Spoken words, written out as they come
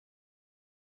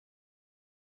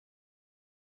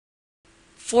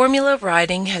Formula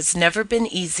writing has never been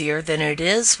easier than it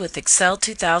is with Excel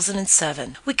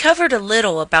 2007. We covered a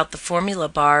little about the formula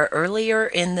bar earlier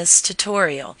in this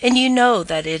tutorial, and you know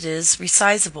that it is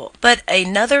resizable. But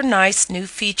another nice new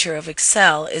feature of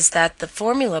Excel is that the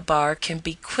formula bar can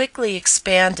be quickly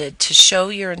expanded to show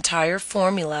your entire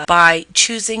formula by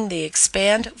choosing the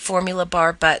Expand Formula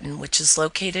Bar button, which is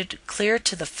located clear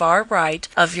to the far right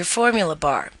of your formula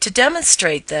bar. To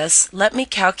demonstrate this, let me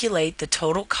calculate the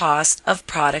total cost of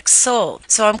products sold.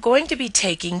 So I'm going to be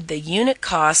taking the unit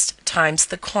cost times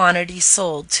the quantity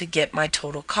sold to get my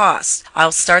total cost.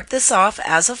 I'll start this off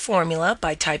as a formula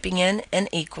by typing in an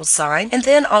equal sign, and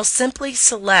then I'll simply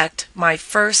select my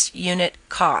first unit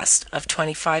cost of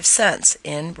 25 cents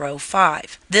in row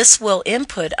 5. This will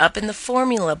input up in the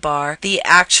formula bar the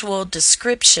actual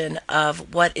description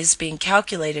of what is being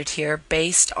calculated here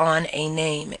based on a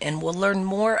name, and we'll learn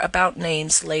more about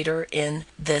names later in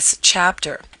this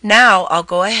chapter. Now I'll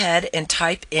go ahead and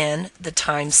type in the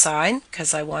times sign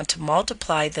because I want to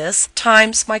multiply this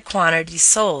times my quantity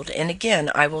sold, and again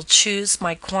I will choose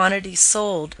my quantity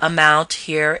sold amount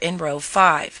here in row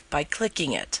 5 by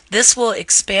clicking it. This will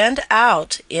expand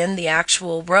out in the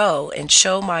actual row and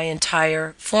show my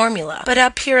entire formula, but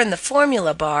up here in the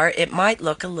formula bar it might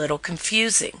look a little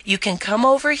confusing. You can come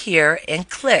over here and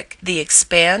click the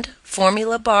expand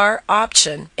formula bar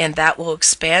option, and that will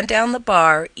expand down the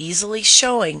bar, easily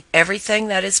showing everything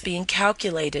that is being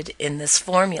calculated in this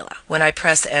formula. When I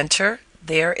press enter,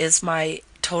 there is my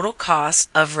total cost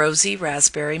of rosy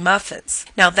raspberry muffins.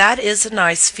 Now that is a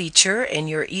nice feature, and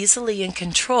you're easily in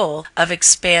control of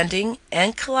expanding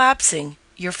and collapsing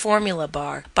your formula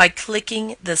bar by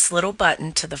clicking this little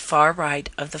button to the far right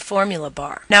of the formula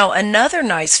bar. Now another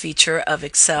nice feature of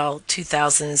Excel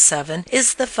 2007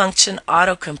 is the function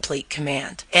autocomplete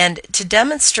command. And to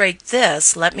demonstrate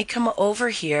this, let me come over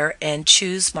here and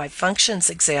choose my functions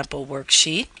example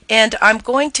worksheet, and I'm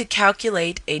going to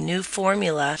calculate a new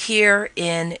formula here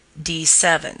in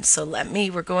D7. So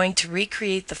we're going to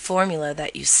recreate the formula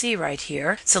that you see right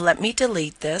here. So let me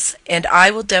delete this, and I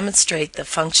will demonstrate the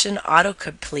function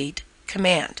autocomplete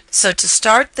command. So to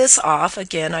start this off,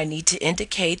 again, I need to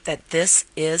indicate that this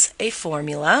is a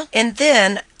formula, and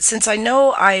then since I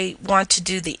know I want to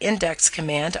do the index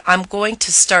command, I'm going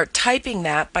to start typing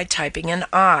that by typing an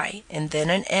I and then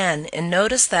an N, and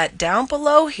notice that down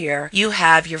below here you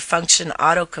have your function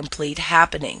autocomplete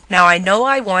happening. Now I know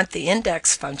I want the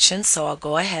index function, so I'll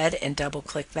go ahead and double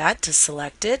click that to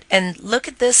select it, and look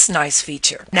at this nice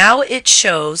feature. Now it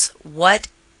shows what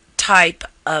type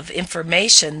of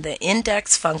information the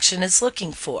index function is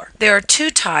looking for. There are two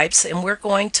types, and we're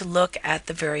going to look at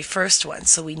the very first one.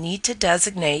 So we need to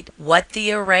designate what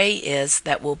the array is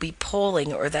that we'll be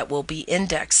polling or that we'll be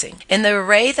indexing. And the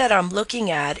array that I'm looking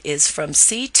at is from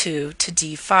C2 to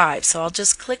D5. So I'll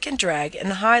just click and drag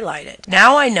and highlight it.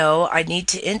 Now I know I need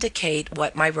to indicate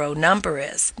what my row number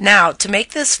is. Now to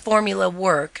make this formula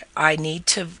work, I need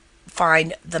to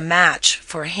find the match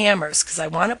for hammers because I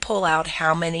want to pull out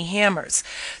how many hammers.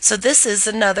 So this is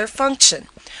another function.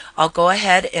 I'll go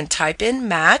ahead and type in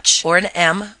match, or an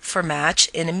M for match,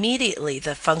 and immediately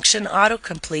the function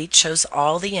autocomplete shows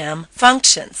all the M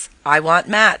functions. I want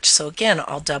match, so again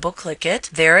I'll double click it.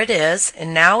 There it is,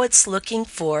 and now it's looking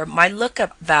for my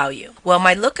lookup value. Well,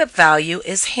 my lookup value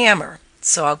is hammer.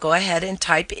 So I'll go ahead and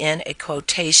type in a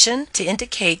quotation to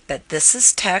indicate that this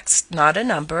is text, not a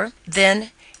number,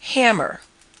 then hammer,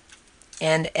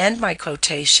 and end my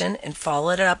quotation and follow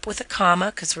it up with a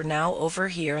comma because we're now over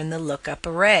here in the lookup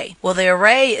array. Well, the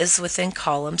array is within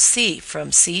column C from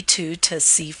C2 to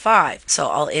C5. So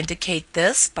I'll indicate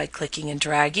this by clicking and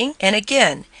dragging, and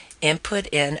again input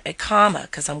in a comma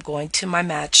because I'm going to my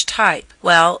match type.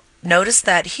 Well, notice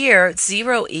that here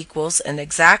 0 equals an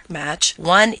exact match,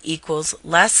 1 equals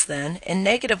less than, and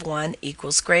 -1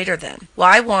 equals greater than. Well,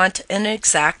 I want an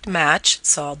exact match,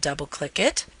 so I'll double click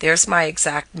it. There's my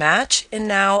exact match, and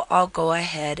now I'll go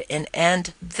ahead and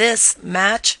end this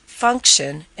match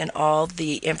function and all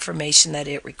the information that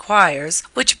it requires,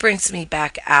 which brings me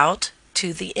back out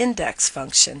to the index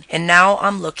function. And now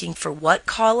I'm looking for what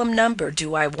column number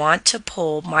do I want to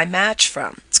pull my match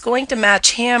from. It's going to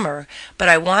match hammer, but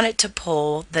I want it to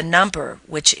pull the number,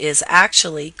 which is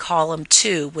actually column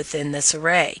 2 within this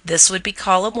array. This would be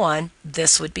column 1,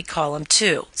 this would be column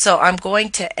 2. So I'm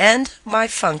going to end my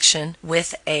function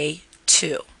with a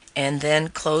 2. And then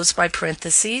close my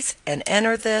parentheses and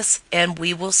enter this, and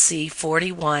we will see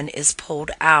 41 is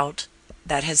pulled out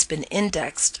that has been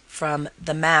indexed from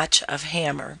the match of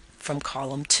hammer from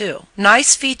column 2.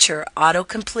 Nice feature,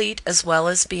 autocomplete, as well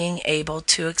as being able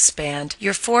to expand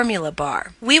your formula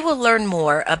bar. We will learn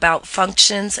more about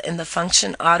functions and the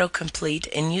function autocomplete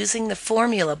and using the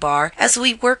formula bar as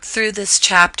we work through this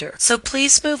chapter, so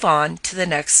please move on to the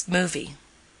next movie.